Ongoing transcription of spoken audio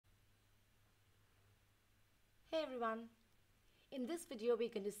Hey everyone! In this video we're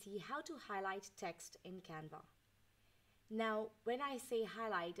going to see how to highlight text in Canva. Now when I say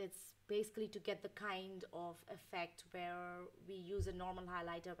highlight, it's basically to get the kind of effect where we use a normal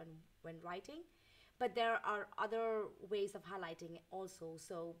highlighter when writing, but there are other ways of highlighting also.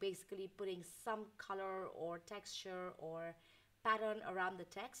 So basically putting some color or texture or pattern around the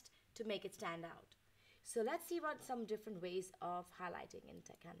text to make it stand out. So let's see what some different ways of highlighting in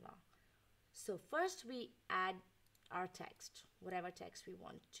Canva. So first we add our text, whatever text we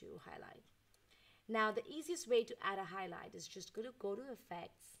want to highlight. Now the easiest way to add a highlight is just go to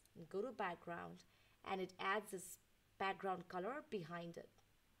effects and go to background, and it adds this background color behind it.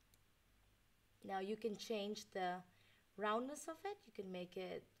 Now you can change the roundness of it. You can make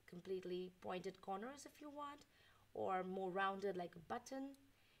it completely pointed corners if you want, or more rounded like a button.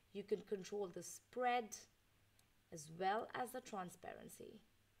 You can control the spread as well as the transparency.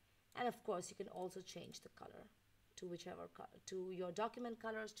 And of course, you can also change the color to whichever color, to your document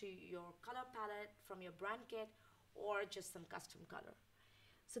colors, to your color palette from your brand kit, or just some custom color.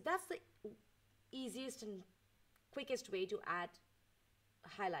 So that's the easiest and quickest way to add a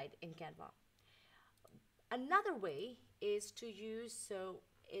highlight in Canva. Another way is to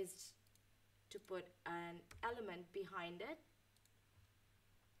put an element behind it.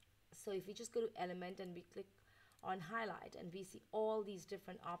 So if we just go to element and we click on highlight, and we see all these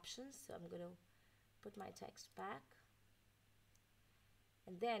different options. So I'm going to put my text back,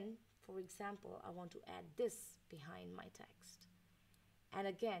 and then for example I want to add this behind my text, and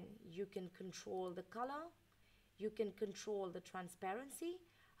again you can control the color, you can control the transparency.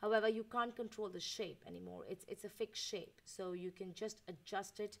 However, you can't control the shape anymore. It's a fixed shape, so you can just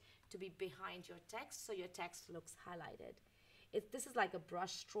adjust it to be behind your text so your text looks highlighted. This is like a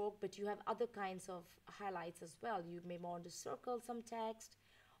brush stroke, but you have other kinds of highlights as well. You may want to circle some text,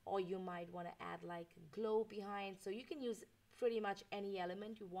 or you might want to add like a glow behind. So you can use pretty much any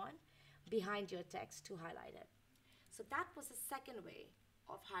element you want behind your text to highlight it. So that was the second way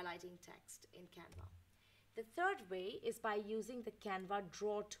of highlighting text in Canva. The third way is by using the Canva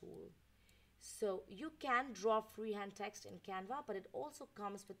draw tool. So you can draw freehand text in Canva, but it also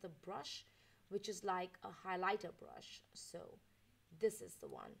comes with a brush which is like a highlighter brush. So this is the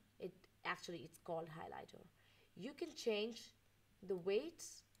one. It's called highlighter. You can change the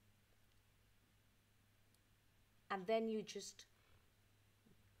weights, and then you just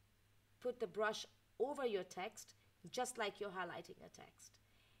put the brush over your text just like you're highlighting a text.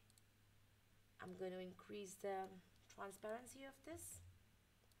 I'm going to increase the transparency of this.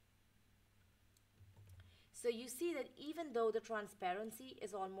 So you see that even though the transparency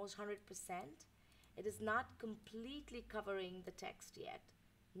is almost 100%, it is not completely covering the text yet.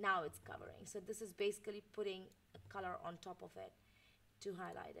 Now it's covering. So this is basically putting a color on top of it to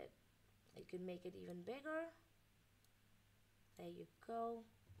highlight it. You can make it even bigger. There you go.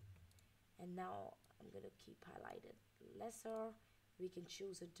 And now I'm going to keep highlighted lesser. We can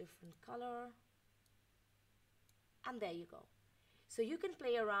choose a different color. And there you go. So you can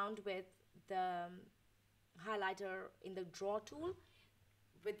play around with the highlighter in the draw tool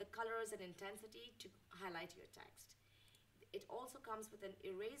with the colors and intensity to highlight your text. It also comes with an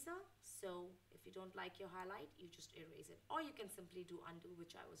eraser, so if you don't like your highlight, you just erase it, or you can simply do undo,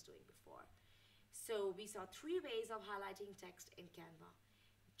 which I was doing before. So we saw 3 ways of highlighting text in Canva.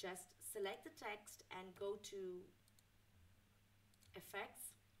 Just select the text and go to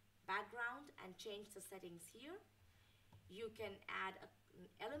effects, background, and change the settings here. You can add an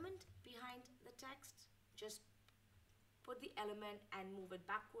element behind the text. Just put the element and move it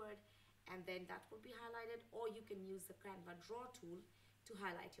backward, and then that will be highlighted, or you can use the Canva draw tool to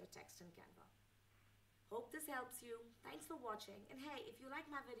highlight your text in Canva. Hope this helps you. Thanks for watching, and hey, if you like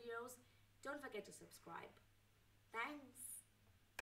my videos, don't forget to subscribe.